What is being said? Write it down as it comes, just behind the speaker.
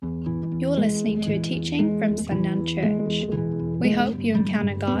You're listening to a teaching from Sundown Church. We hope you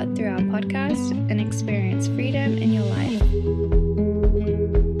encounter God through our podcast and experience freedom in your life.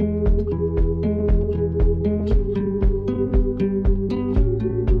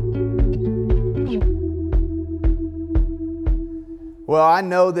 Well, I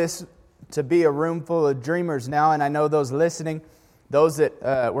know this to be a room full of dreamers now, and I know those listening, those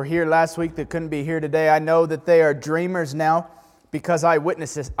that were here last week that couldn't be here today, I know that they are dreamers now because I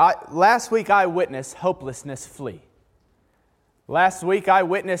witnessed this. Last week I witnessed hopelessness flee. Last week I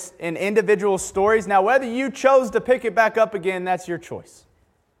witnessed in individual stories. Now, whether you chose to pick it back up again, that's your choice.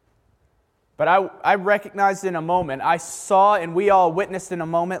 But I recognized in a moment, I saw and we all witnessed in a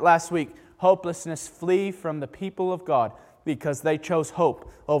moment last week, hopelessness flee from the people of God because they chose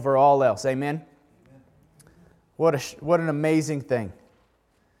hope over all else. Amen? What an amazing thing.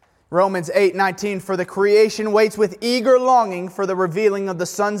 Romans 8:19, for the creation waits with eager longing for the revealing of the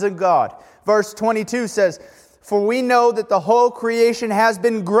sons of God. Verse 22 says, for we know that the whole creation has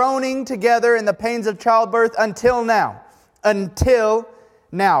been groaning together in the pains of childbirth until now. Until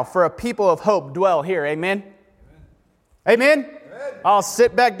now. For a people of hope dwell here. Amen? Amen? Amen? I'll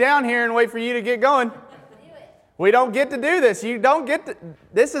sit back down here and wait for you to get going. We don't get to do this.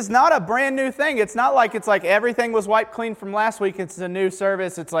 This is not a brand new thing. It's not like everything was wiped clean from last week. It's a new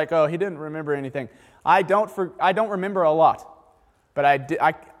service. It's like, oh, he didn't remember anything. I don't remember a lot, but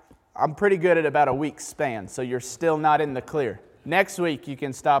I'm pretty good at about a week's span. So you're still not in the clear. Next week you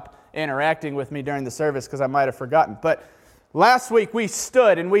can stop interacting with me during the service because I might have forgotten. But last week we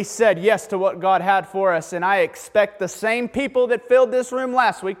stood and we said yes to what God had for us, and I expect the same people that filled this room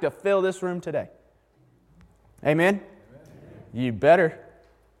last week to fill this room today. Amen? You better.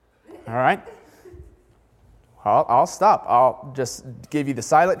 All right. I'll stop. I'll just give you the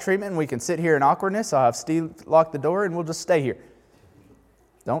silent treatment and we can sit here in awkwardness. I'll have Steve lock the door and we'll just stay here.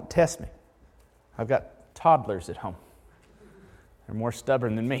 Don't test me. I've got toddlers at home. They're more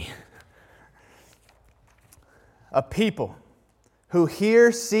stubborn than me. A people who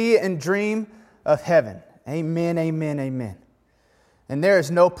hear, see, and dream of heaven. Amen, amen, amen. And there is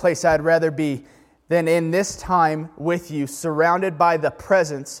no place I'd rather be than in this time with you, surrounded by the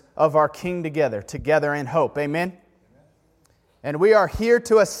presence of our King together in hope. Amen? Amen? And we are here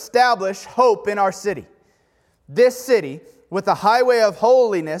to establish hope in our city. This city with a highway of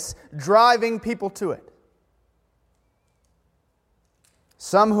holiness driving people to it.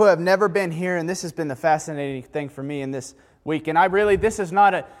 Some who have never been here, and this has been the fascinating thing for me in this week, and this is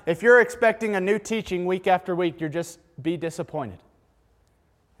not if you're expecting a new teaching week after week, you're just be disappointed.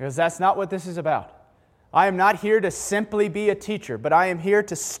 Because that's not what this is about. I am not here to simply be a teacher, but I am here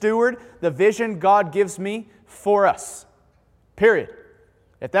to steward the vision God gives me for us. Period.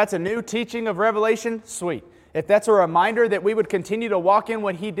 If that's a new teaching of Revelation, sweet. If that's a reminder that we would continue to walk in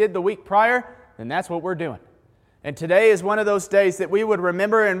what He did the week prior, then that's what we're doing. And today is one of those days that we would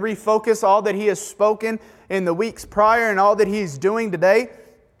remember and refocus all that He has spoken in the weeks prior and all that He's doing today.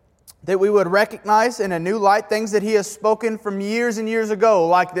 That we would recognize in a new light things that He has spoken from years and years ago,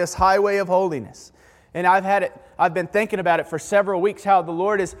 like this highway of holiness. And I've been thinking about it for several weeks, how the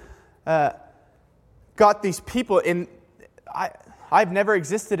Lord has got these people in. I've only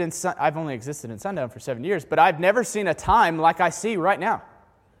existed in Sundown for 7 years, but I've never seen a time like I see right now,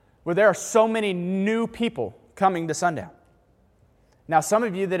 where there are so many new people coming to Sundown. Now, some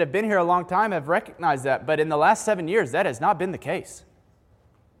of you that have been here a long time have recognized that, but in the last 7 years, that has not been the case.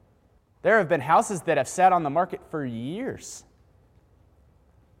 There have been houses that have sat on the market for years.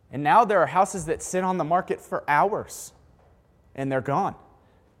 And now there are houses that sit on the market for hours, and they're gone.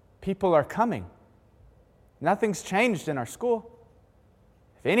 People are coming. Nothing's changed in our school.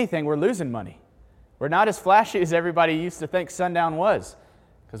 If anything, we're losing money. We're not as flashy as everybody used to think Sundown was,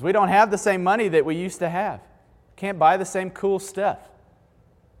 because we don't have the same money that we used to have. Can't buy the same cool stuff.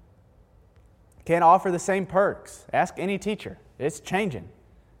 Can't offer the same perks. Ask any teacher. It's changing.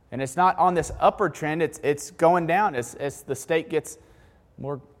 And it's not on this upward trend. It's going down as the state gets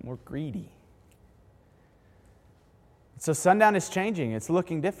more greedy. So Sundown is changing. It's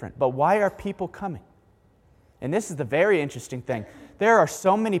looking different. But why are people coming? And this is the very interesting thing. There are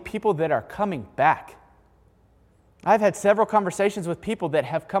so many people that are coming back. I've had several conversations with people that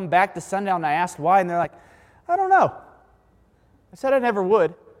have come back to Sundown, and I asked why, and they're like, I don't know. I said I never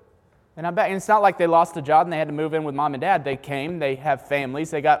would. And I'm back. And it's not like they lost a job and they had to move in with mom and dad. They came, they have families,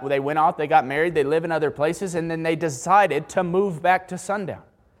 they went off, they got married, they live in other places, and then they decided to move back to Sundown.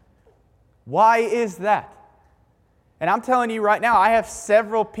 Why is that? And I'm telling you right now, I have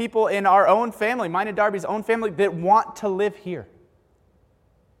several people in our own family, mine and Darby's own family, that want to live here.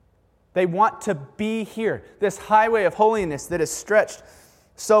 They want to be here. This highway of holiness that is stretched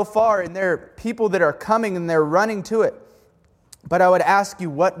so far, and there are people that are coming and they're running to it. But I would ask you,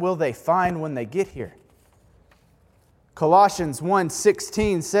 what will they find when they get here? Colossians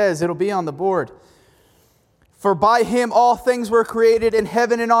 1:16 says, it'll be on the board, "For by him all things were created in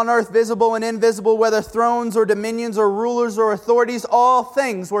heaven and on earth, visible and invisible, whether thrones or dominions or rulers or authorities, all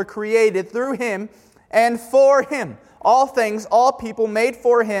things were created through him and for him." All things, all people made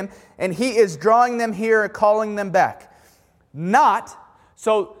for him, and he is drawing them here and calling them back.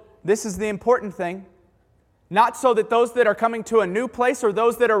 So this is the important thing, not so that those that are coming to a new place or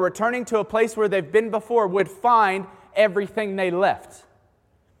those that are returning to a place where they've been before would find everything they left.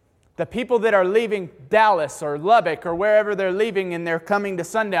 The people that are leaving Dallas or Lubbock or wherever they're leaving and they're coming to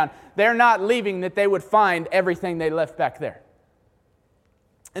Sundown, they're not leaving that they would find everything they left back there.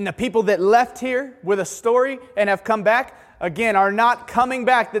 And the people that left here with a story and have come back, again, are not coming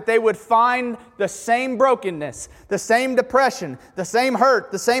back that they would find the same brokenness, the same depression, the same hurt,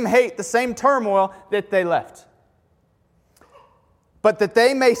 the same hate, the same turmoil that they left. But that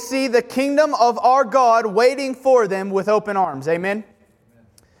they may see the kingdom of our God waiting for them with open arms. Amen?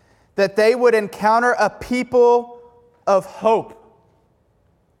 That they would encounter a people of hope.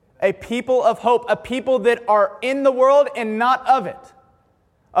 A people of hope. A people that are in the world and not of it.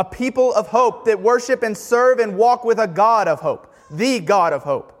 A people of hope that worship and serve and walk with a God of hope. The God of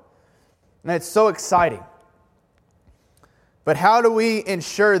hope. And it's so exciting. But how do we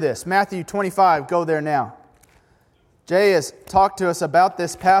ensure this? Matthew 25, go there now. Jay has talked to us about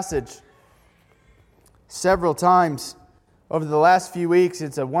this passage several times over the last few weeks.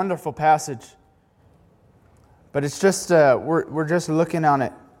 It's a wonderful passage. But it's just, we're just looking on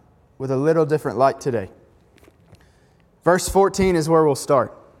it with a little different light today. Verse 14 is where we'll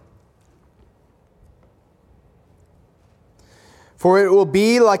start. "For it will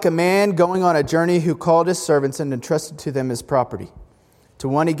be like a man going on a journey who called his servants and entrusted to them his property. To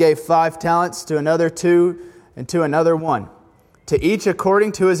one he gave 5 talents, to another 2, and to another 1, to each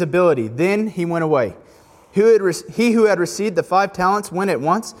according to his ability. Then he went away. He who had received the 5 talents went at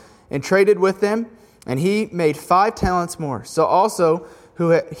once and traded with them, and he made 5 talents more. So also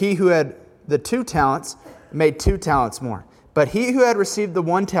he who had the 2 talents made 2 talents more. But he who had received the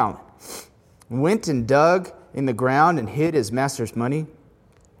 1 talent went and dug in the ground and hid his master's money.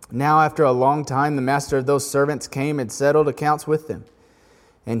 Now after a long time the master of those servants came and settled accounts with them.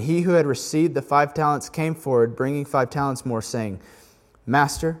 And he who had received the 5 talents came forward, bringing 5 talents more, saying,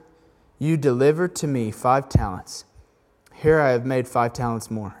 Master, you delivered to me 5 talents. Here I have made 5 talents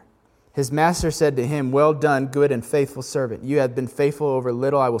more. His master said to him, Well done, good and faithful servant. You have been faithful over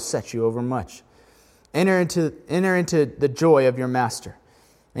little, I will set you over much. Enter into the joy of your master.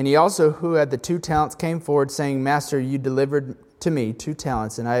 And he also, who had the 2 talents, came forward, saying, Master, you delivered to me 2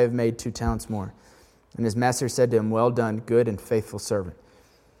 talents, and I have made 2 talents more. And his master said to him, Well done, good and faithful servant.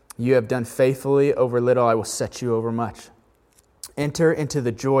 You have done faithfully over little, I will set you over much. Enter into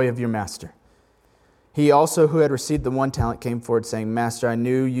the joy of your master. He also, who had received the 1 talent, came forward, saying, Master, I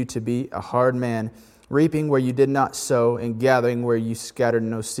knew you to be a hard man, reaping where you did not sow, and gathering where you scattered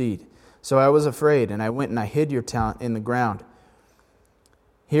no seed. So I was afraid, and I went and I hid your talent in the ground.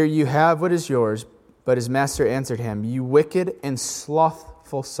 Here you have what is yours. But his master answered him, You wicked and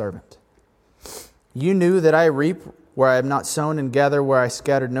slothful servant. You knew that I reap where I have not sown, and gather where I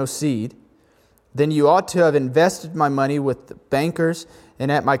scattered no seed. Then you ought to have invested my money with the bankers,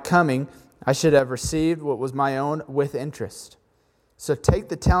 and at my coming I should have received what was my own with interest. So take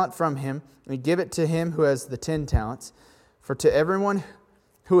the talent from him, and give it to him who has the 10 talents. For to everyone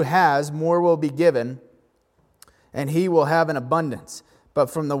who has, more will be given, and he will have an abundance. But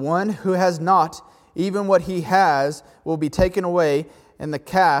from the one who has not, even what he has will be taken away, and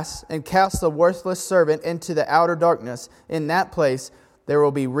cast the worthless servant into the outer darkness. In that place there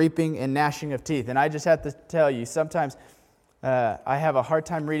will be reaping and gnashing of teeth. And I just have to tell you, sometimes I have a hard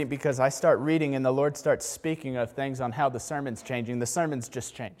time reading because I start reading and the Lord starts speaking of things on how the sermon's changing. The sermon's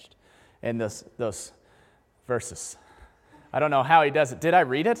just changed in those verses. I don't know how he does it. Did I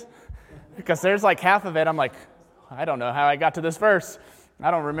read it? Because there's like half of it, I'm like, I don't know how I got to this verse. I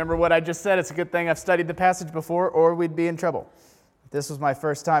don't remember what I just said. It's a good thing I've studied the passage before, or we'd be in trouble. This was my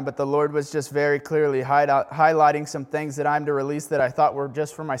first time, but the Lord was just very clearly highlighting some things that I'm to release that I thought were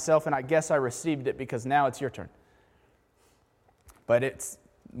just for myself, and I guess I received it because now it's your turn. But it's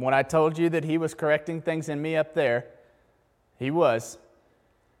when I told you that he was correcting things in me up there, he was.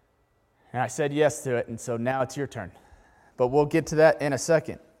 And I said yes to it, and so now it's your turn. But we'll get to that in a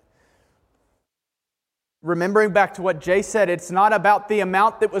second. Remembering back to what Jay said, it's not about the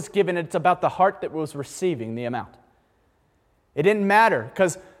amount that was given, it's about the heart that was receiving the amount. It didn't matter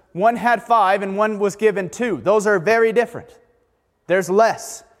because one had 5 and one was given 2. Those are very different. There's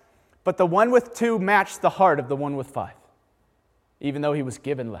less. But the one with 2 matched the heart of the one with 5, even though he was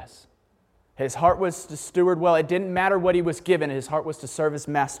given less. His heart was to steward well. It didn't matter what he was given. His heart was to serve his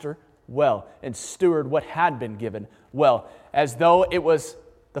master well and steward what had been given well, as though it was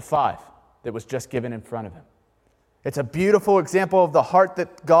the 5 that was just given in front of him. It's a beautiful example of the heart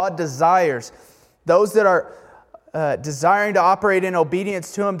that God desires. Those that are desiring to operate in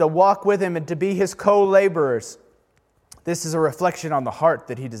obedience to Him, to walk with Him, and to be His co-laborers. This is a reflection on the heart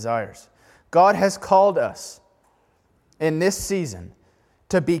that He desires. God has called us in this season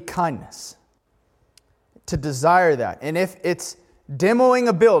to be kindness, to desire that. And if it's demoing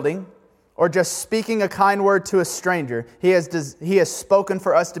a building or just speaking a kind word to a stranger, He has spoken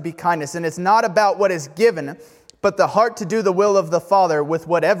for us to be kindness. And it's not about what is given, but the heart to do the will of the Father with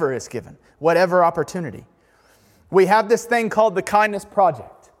whatever is given, whatever opportunity. We have this thing called the Kindness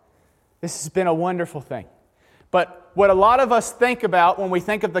Project. This has been a wonderful thing. But what a lot of us think about when we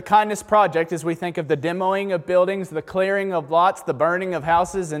think of the Kindness Project is we think of the demoing of buildings, the clearing of lots, the burning of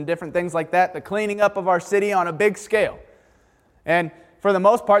houses and different things like that, the cleaning up of our city on a big scale. And for the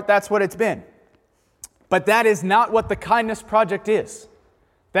most part, that's what it's been. But that is not what the Kindness Project is.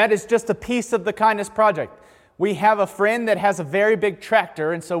 That is just a piece of the Kindness Project. We have a friend that has a very big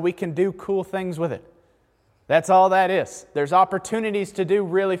tractor, and so we can do cool things with it. That's all that is. There's opportunities to do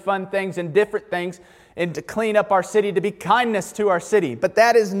really fun things and different things and to clean up our city, to be kindness to our city. But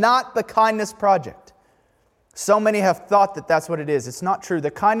that is not the Kindness Project. So many have thought that that's what it is. It's not true.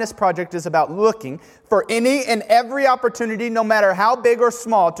 The Kindness Project is about looking for any and every opportunity, no matter how big or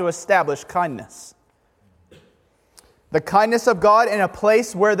small, to establish kindness. The kindness of God in a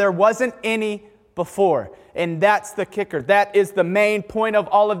place where there wasn't any before. And that's the kicker. That is the main point of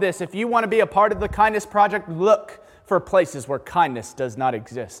all of this. If you want to be a part of the Kindness Project, look for places where kindness does not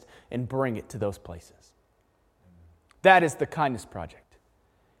exist and bring it to those places. That is the Kindness Project.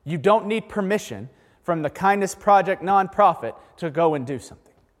 You don't need permission from the Kindness Project nonprofit to go and do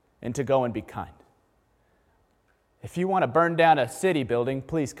something and to go and be kind. If you want to burn down a city building,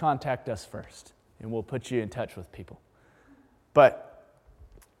 please contact us first and we'll put you in touch with people. But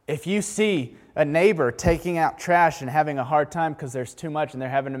if you see a neighbor taking out trash and having a hard time because there's too much and they're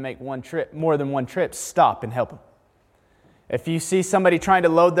having to make more than one trip, stop and help them. If you see somebody trying to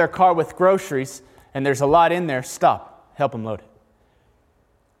load their car with groceries and there's a lot in there, stop, help them load it.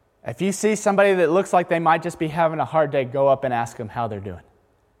 If you see somebody that looks like they might just be having a hard day, go up and ask them how they're doing.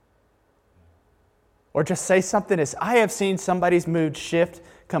 Or just say something as, I have seen somebody's mood shift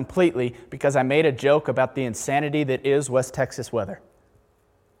completely because I made a joke about the insanity that is West Texas weather.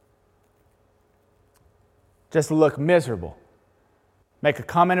 Just look miserable. Make a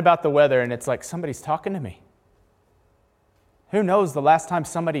comment about the weather and it's like somebody's talking to me. Who knows the last time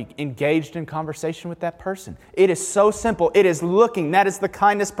somebody engaged in conversation with that person? It is so simple. It is looking. That is the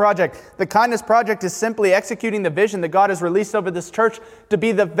Kindness Project. The Kindness Project is simply executing the vision that God has released over this church to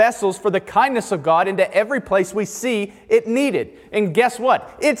be the vessels for the kindness of God into every place we see it needed. And guess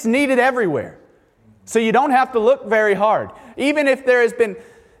what? It's needed everywhere. So you don't have to look very hard. Even if there has been...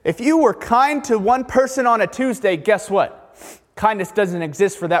 If you were kind to one person on a Tuesday, guess what? Kindness doesn't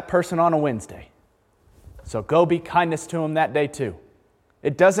exist for that person on a Wednesday. So go be kindness to them that day too.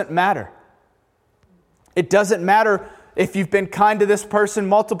 It doesn't matter. It doesn't matter if you've been kind to this person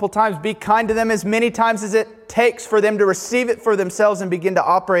multiple times. Be kind to them as many times as it takes for them to receive it for themselves and begin to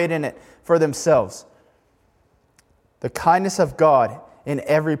operate in it for themselves. The kindness of God in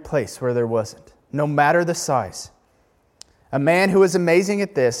every place where there wasn't, no matter the size. A man who was amazing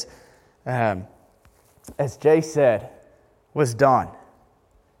at this, as Jay said, was Don.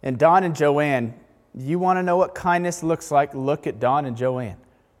 And Don and Joanne, you want to know what kindness looks like, look at Don and Joanne.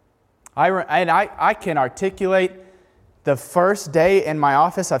 I can articulate the first day in my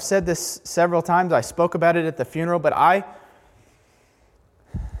office. I've said this several times. I spoke about it at the funeral, but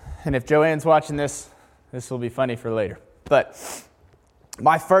and if Joanne's watching this will be funny for later. But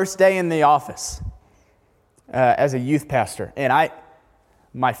my first day in the office, as a youth pastor. And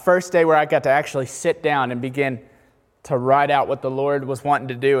my first day where I got to actually sit down and begin to write out what the Lord was wanting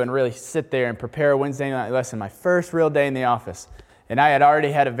to do and really sit there and prepare a Wednesday night lesson, my first real day in the office. And I had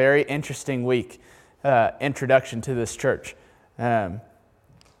already had a very interesting week, introduction to this church.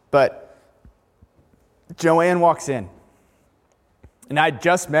 But Joanne walks in. And I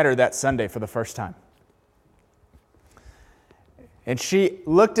just met her that Sunday for the first time. And she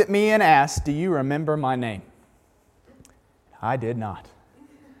looked at me and asked, "Do you remember my name?" I did not.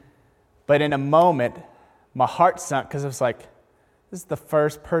 But in a moment, my heart sunk because it was like, this is the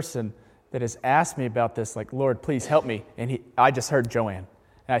first person that has asked me about this. Like, Lord, please help me. And I just heard Joanne.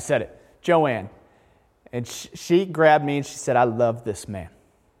 And I said it, Joanne. And she grabbed me and she said, I love this man.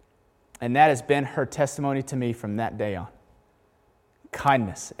 And that has been her testimony to me from that day on.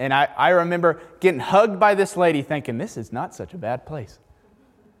 Kindness. And I remember getting hugged by this lady thinking, this is not such a bad place.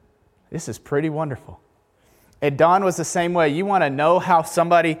 This is pretty wonderful. And Dawn was the same way. You want to know how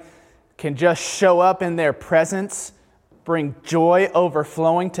somebody can just show up in their presence, bring joy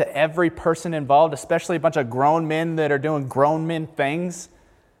overflowing to every person involved, especially a bunch of grown men that are doing grown men things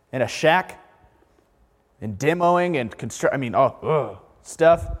in a shack and demoing and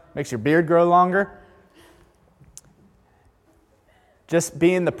stuff. Makes your beard grow longer. Just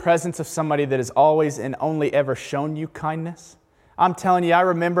be in the presence of somebody that has always and only ever shown you kindness. I'm telling you, I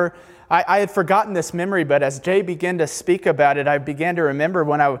remember, I had forgotten this memory, but as Jay began to speak about it, I began to remember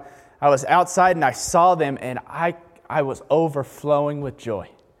when I was outside and I saw them, and I was overflowing with joy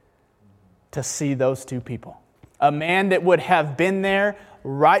to see those two people. A man that would have been there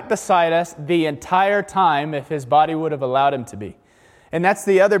right beside us the entire time if his body would have allowed him to be. And that's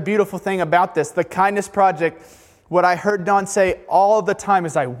the other beautiful thing about this, the Kindness Project. What I heard Don say all the time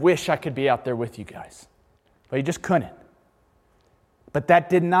is, I wish I could be out there with you guys. But he just couldn't. But that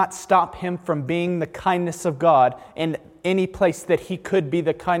did not stop him from being the kindness of God in any place that he could be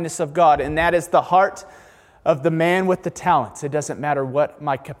the kindness of God. And that is the heart of the man with the talents. It doesn't matter what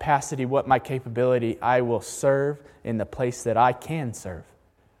my capacity, what my capability, I will serve in the place that I can serve.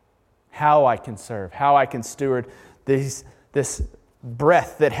 How I can serve, how I can steward this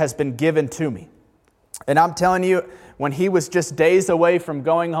breath that has been given to me. And I'm telling you, when he was just days away from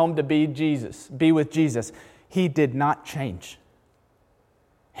going home to be with Jesus, he did not change.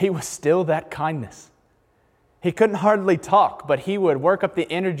 He was still that kindness. He couldn't hardly talk, but he would work up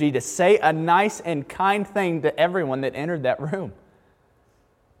the energy to say a nice and kind thing to everyone that entered that room.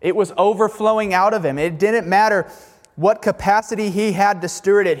 It was overflowing out of him. It didn't matter what capacity he had to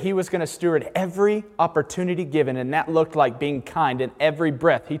steward it. He was going to steward every opportunity given, and that looked like being kind in every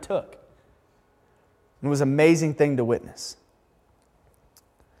breath he took. It was an amazing thing to witness.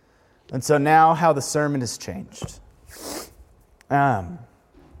 And so now how the sermon has changed.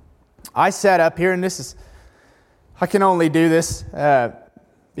 I sat up here, and I can only do this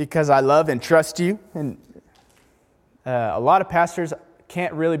because I love and trust you. And a lot of pastors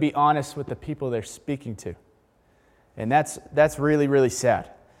can't really be honest with the people they're speaking to. And that's really, really sad.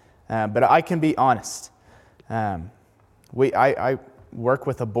 But I can be honest. I work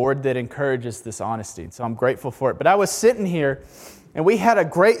with a board that encourages this honesty, and so I'm grateful for it. But I was sitting here, and we had a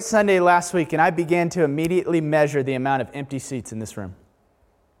great Sunday last week, and I began to immediately measure the amount of empty seats in this room.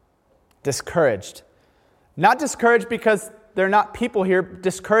 Discouraged. Not discouraged because there are not people here,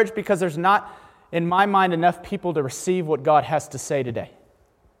 discouraged because there's not, in my mind, enough people to receive what God has to say today.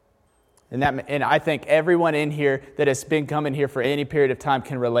 And I think everyone in here that has been coming here for any period of time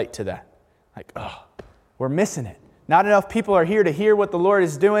can relate to that. Like, we're missing it. Not enough people are here to hear what the Lord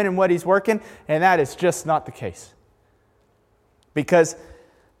is doing and what He's working, and that is just not the case. Because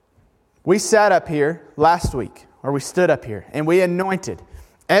we sat up here last week, or we stood up here, and we anointed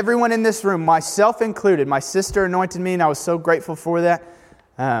everyone in this room, myself included. My sister anointed me, and I was so grateful for that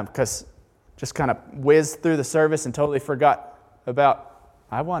because just kind of whizzed through the service and totally forgot about,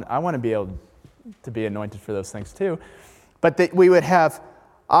 I want to be able to be anointed for those things too. But that we would have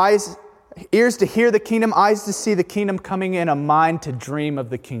ears to hear the kingdom, eyes to see the kingdom coming in, a mind to dream of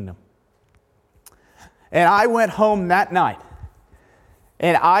the kingdom. And I went home that night,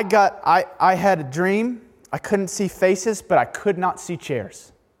 and I had a dream. I couldn't see faces, but I could not see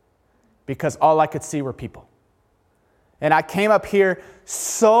chairs because all I could see were people. And I came up here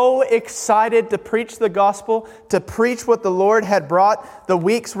so excited to preach the gospel, to preach what the Lord had brought, the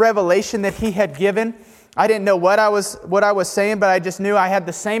week's revelation that He had given. I didn't know what I was saying, but I just knew I had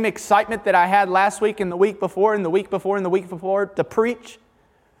the same excitement that I had last week and the week before and the week before and the week before to preach.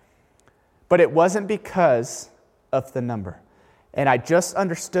 But it wasn't because of the number. And I just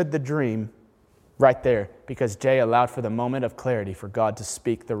understood the dream right there because Jay allowed for the moment of clarity for God to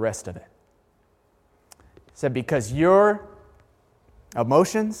speak the rest of it. He said, because your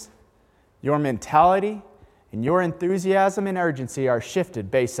emotions, your mentality, and your enthusiasm and urgency are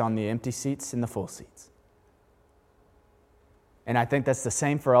shifted based on the empty seats and the full seats. And I think that's the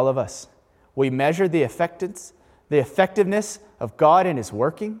same for all of us. We measure the effectiveness of God and His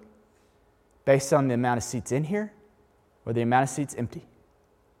working based on the amount of seats in here or the amount of seats empty.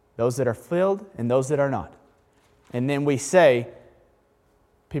 Those that are filled and those that are not. And then we say,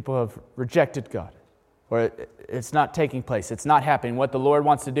 people have rejected God. Or it's not taking place. It's not happening. What the Lord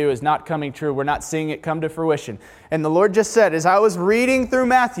wants to do is not coming true. We're not seeing it come to fruition. And the Lord just said, as I was reading through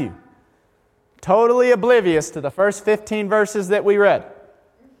Matthew, totally oblivious to the first 15 verses that we read,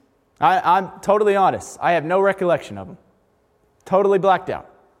 I'm totally honest. I have no recollection of them. Totally blacked out.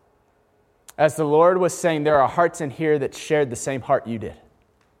 As the Lord was saying, there are hearts in here that shared the same heart you did.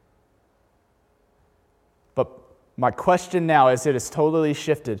 But my question now, as it has totally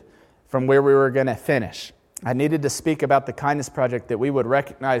shifted from where we were going to finish, I needed to speak about the Kindness Project, that we would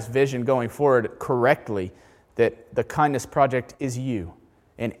recognize vision going forward correctly, that the Kindness Project is you.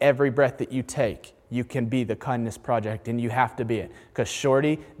 And every breath that you take, you can be the Kindness Project, and you have to be it. Because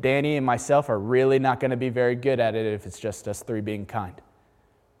Shorty, Danny, and myself are really not going to be very good at it if it's just us three being kind.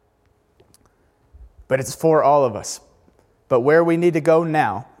 But it's for all of us. But where we need to go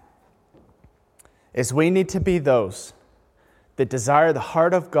now is we need to be those that desire the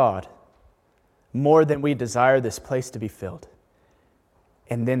heart of God more than we desire this place to be filled.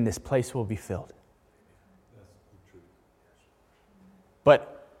 And then this place will be filled.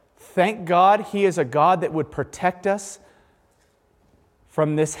 But thank God He is a God that would protect us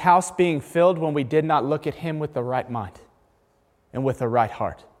from this house being filled when we did not look at Him with the right mind and with the right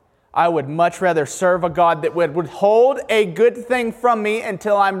heart. I would much rather serve a God that would withhold a good thing from me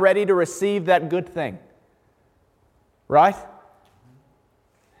until I'm ready to receive that good thing. Right?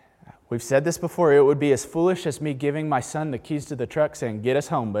 We've said this before. It would be as foolish as me giving my son the keys to the truck saying, "Get us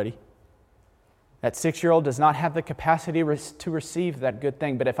home, buddy." That 6-year-old does not have the capacity to receive that good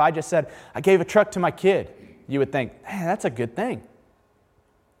thing. But if I just said, "I gave a truck to my kid," you would think, "Man, that's a good thing."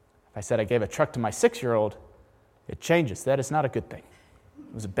 If I said, "I gave a truck to my 6-year-old," it changes. That is not a good thing.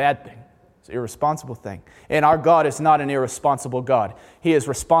 It was a bad thing. It's an irresponsible thing. And our God is not an irresponsible God. He is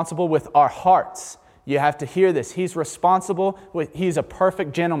responsible with our hearts. You have to hear this. He's responsible. He's a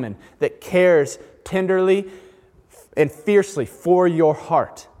perfect gentleman that cares tenderly and fiercely for your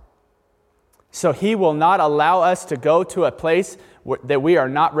heart. So He will not allow us to go to a place that we are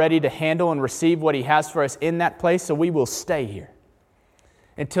not ready to handle and receive what He has for us in that place, so we will stay here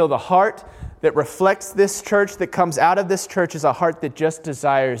until the heart that reflects this church, that comes out of this church, is a heart that just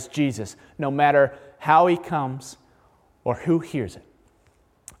desires Jesus, no matter how He comes or who hears it.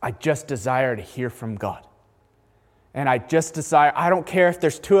 I just desire to hear from God. And I just desire, I don't care if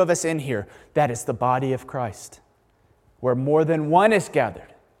there's 2 of us in here, that is the body of Christ. Where more than one is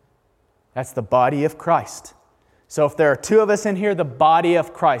gathered, that's the body of Christ. So if there are 2 of us in here, the body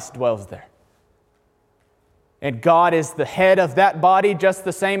of Christ dwells there. And God is the head of that body, just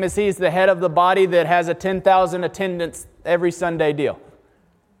the same as He's the head of the body that has a 10,000 attendance every Sunday deal.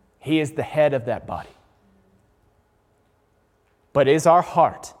 He is the head of that body. But is our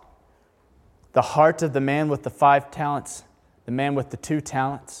heart the heart of the man with the 5 talents, the man with the 2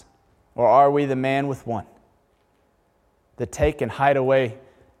 talents, or are we the man with 1? That take and hide away,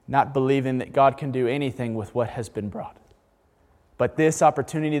 not believing that God can do anything with what has been brought. But this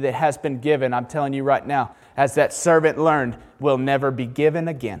opportunity that has been given, I'm telling you right now, as that servant learned, will never be given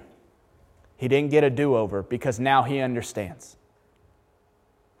again. He didn't get a do-over because now he understands.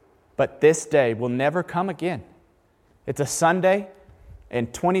 But this day will never come again. It's a Sunday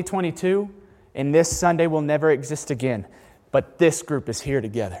in 2022, and this Sunday will never exist again. But this group is here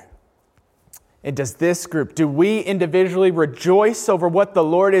together. And does this group, do we individually rejoice over what the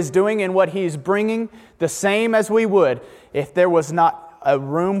Lord is doing and what He's bringing the same as we would if there was not a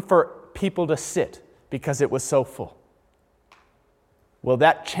room for people to sit because it was so full? Will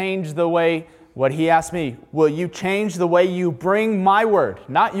that change the way, what He asked me, will you change the way you bring my word,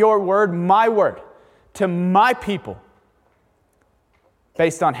 not your word, my word, to my people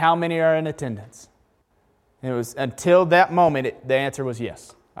based on how many are in attendance? And it was until that moment, the answer was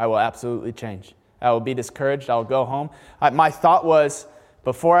yes. I will absolutely change. I will be discouraged. I will go home. My thought was,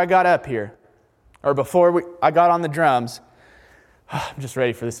 before I got up here, or before I got on the drums, I'm just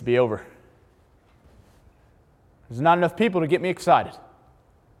ready for this to be over. There's not enough people to get me excited.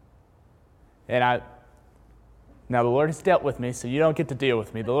 And now the Lord has dealt with me, so you don't get to deal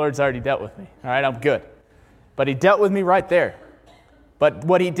with me. The Lord's already dealt with me. All right, I'm good. But He dealt with me right there. But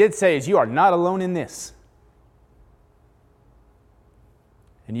what He did say is, you are not alone in this.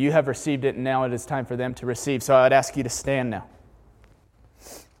 And you have received it, and now it is time for them to receive. So I would ask you to stand now.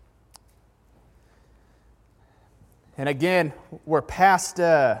 And again, we're past,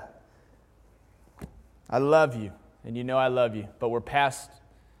 I love you, and you know I love you, but we're past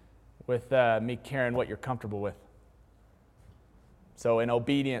with me caring what you're comfortable with. So in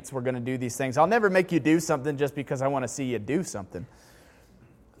obedience, we're going to do these things. I'll never make you do something just because I want to see you do something.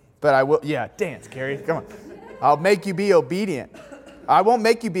 But I will, dance, Carrie, come on. I'll make you be obedient. I won't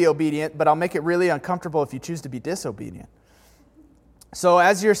make you be obedient, but I'll make it really uncomfortable if you choose to be disobedient. So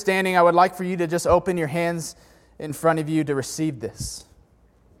as you're standing, I would like for you to just open your hands in front of you to receive this.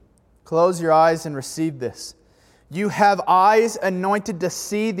 Close your eyes and receive this. You have eyes anointed to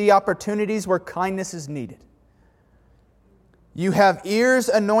see the opportunities where kindness is needed. You have ears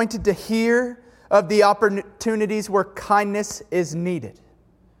anointed to hear of the opportunities where kindness is needed.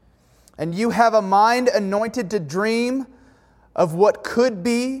 And you have a mind anointed to dream of what could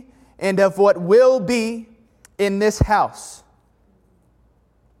be and of what will be in this house.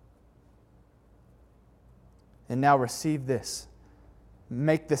 And now receive this.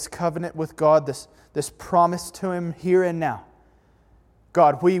 Make this covenant with God, this promise to Him here and now.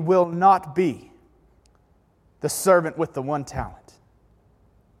 God, we will not be the servant with the one talent.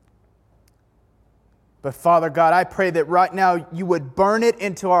 But Father God, I pray that right now You would burn it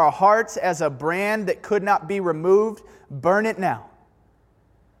into our hearts as a brand that could not be removed. Burn it now.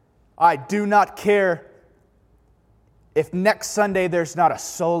 I do not care if next Sunday there's not a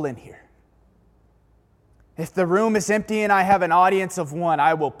soul in here. If the room is empty and I have an audience of one,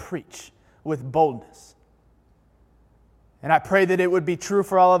 I will preach with boldness. And I pray that it would be true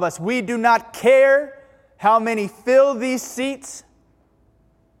for all of us. We do not care how many fill these seats,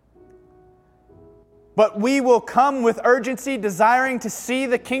 but we will come with urgency, desiring to see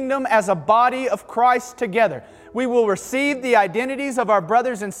the kingdom as a body of Christ together. We will receive the identities of our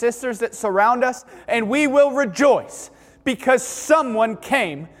brothers and sisters that surround us, and we will rejoice because someone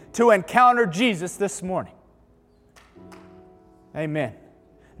came to encounter Jesus this morning. Amen.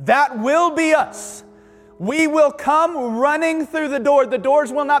 That will be us. We will come running through the door. The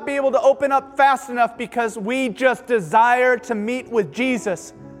doors will not be able to open up fast enough because we just desire to meet with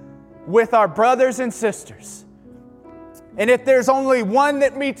Jesus, with our brothers and sisters. And if there's only one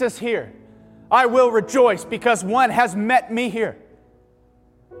that meets us here, I will rejoice because one has met me here.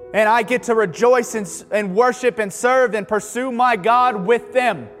 And I get to rejoice and worship and serve and pursue my God with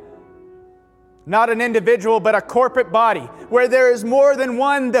them. Not an individual, but a corporate body. Where there is more than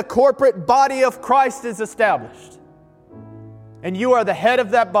one, the corporate body of Christ is established. And you are the head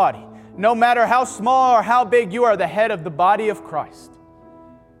of that body. No matter how small or how big, you are the head of the body of Christ.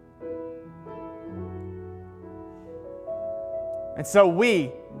 And so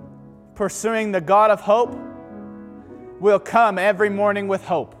we, pursuing the God of hope, will come every morning with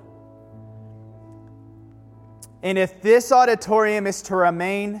hope. And if this auditorium is to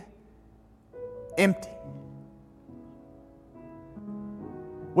remain empty,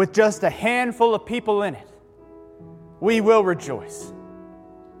 with just a handful of people in it, we will rejoice.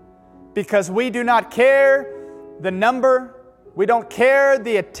 Because we do not care the number, we don't care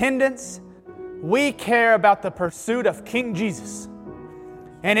the attendance, we care about the pursuit of King Jesus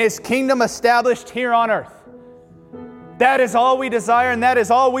and His kingdom established here on earth. That is all we desire, and that is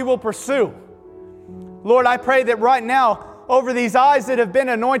all we will pursue. Lord, I pray that right now, over these eyes that have been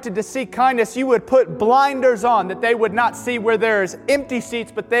anointed to see kindness, You would put blinders on, that they would not see where there is empty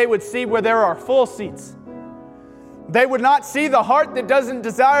seats, but they would see where there are full seats. They would not see the heart that doesn't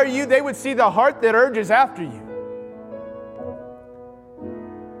desire You. They would see the heart that urges after You.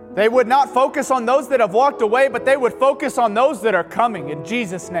 They would not focus on those that have walked away, but they would focus on those that are coming in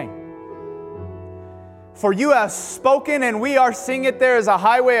Jesus' name. For You have spoken, and we are seeing it. There is a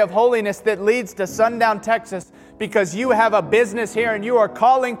highway of holiness that leads to Sundown, Texas, because You have a business here and You are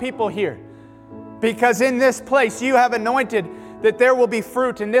calling people here. Because in this place You have anointed that there will be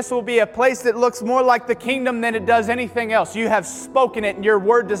fruit, and this will be a place that looks more like the kingdom than it does anything else. You have spoken it, and Your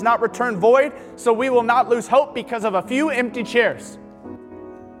word does not return void, so we will not lose hope because of a few empty chairs.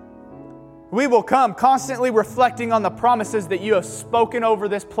 We will come constantly reflecting on the promises that You have spoken over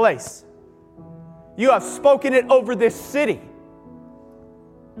this place. You have spoken it over this city.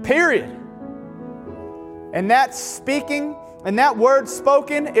 Period. And that speaking and that word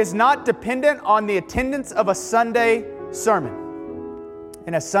spoken is not dependent on the attendance of a Sunday sermon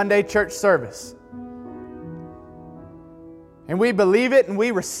in a Sunday church service. And we believe it and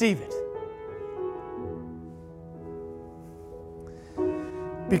we receive it.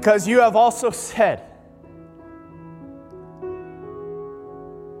 Because You have also said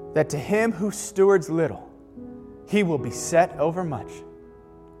that to him who stewards little, he will be set over much.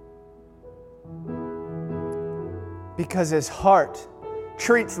 Because his heart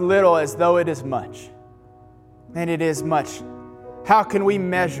treats little as though it is much. And it is much. How can we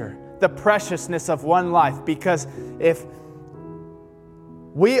measure the preciousness of one life? Because if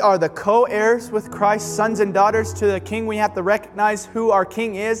we are the co-heirs with Christ, sons and daughters to the King, we have to recognize who our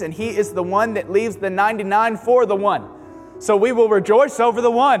King is, and He is the one that leaves the 99 for the one. So we will rejoice over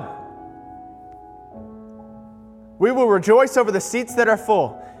the one. We will rejoice over the seats that are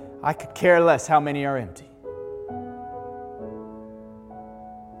full. I could care less how many are empty.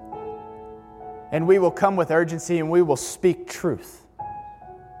 And we will come with urgency and we will speak truth.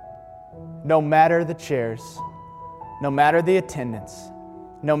 No matter the chairs, no matter the attendance,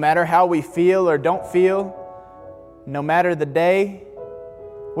 no matter how we feel or don't feel, no matter the day,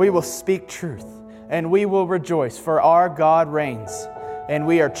 we will speak truth and we will rejoice, for our God reigns and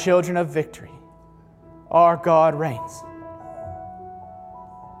we are children of victory. Our God reigns.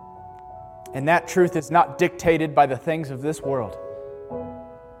 And that truth is not dictated by the things of this world.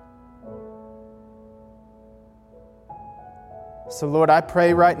 So Lord, I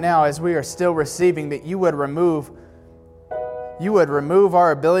pray right now as we are still receiving that you would remove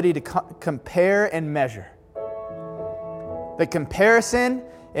our ability to compare and measure. The comparison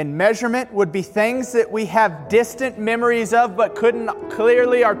and measurement would be things that we have distant memories of but couldn't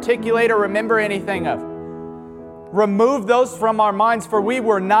clearly articulate or remember anything of. Remove those from our minds, for we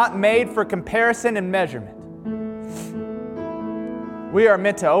were not made for comparison and measurement. We are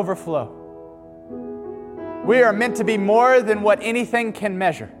meant to overflow. We are meant to be more than what anything can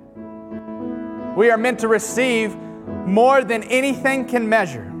measure. We are meant to receive more than anything can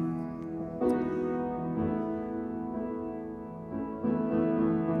measure.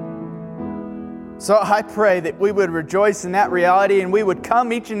 So I pray that we would rejoice in that reality and we would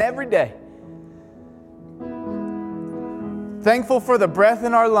come each and every day thankful for the breath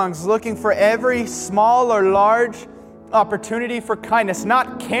in our lungs, looking for every small or large opportunity for kindness,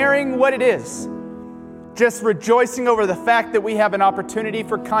 not caring what it is, just rejoicing over the fact that we have an opportunity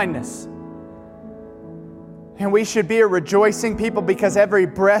for kindness. And we should be a rejoicing people because every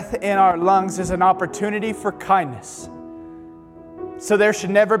breath in our lungs is an opportunity for kindness. So there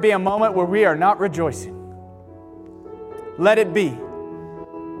should never be a moment where we are not rejoicing. Let it be,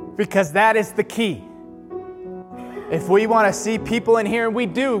 because that is the key. If we want to see people in here, and we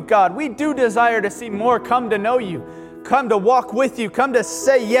do, God, we do desire to see more come to know you, come to walk with you, come to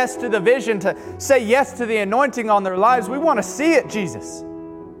say yes to the vision, to say yes to the anointing on their lives. We want to see it, Jesus.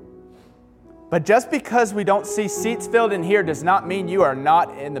 But just because we don't see seats filled in here does not mean you are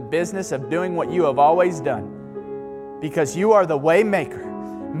not in the business of doing what you have always done. Because you are the way maker,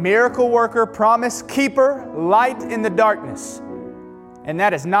 miracle worker, promise keeper, light in the darkness. And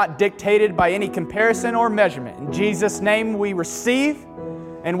that is not dictated by any comparison or measurement. In Jesus' name we receive,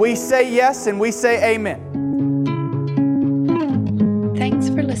 and we say yes, and we say amen. Thanks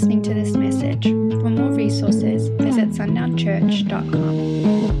for listening to this message. For more resources, visit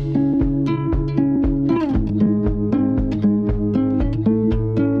sundownchurch.com.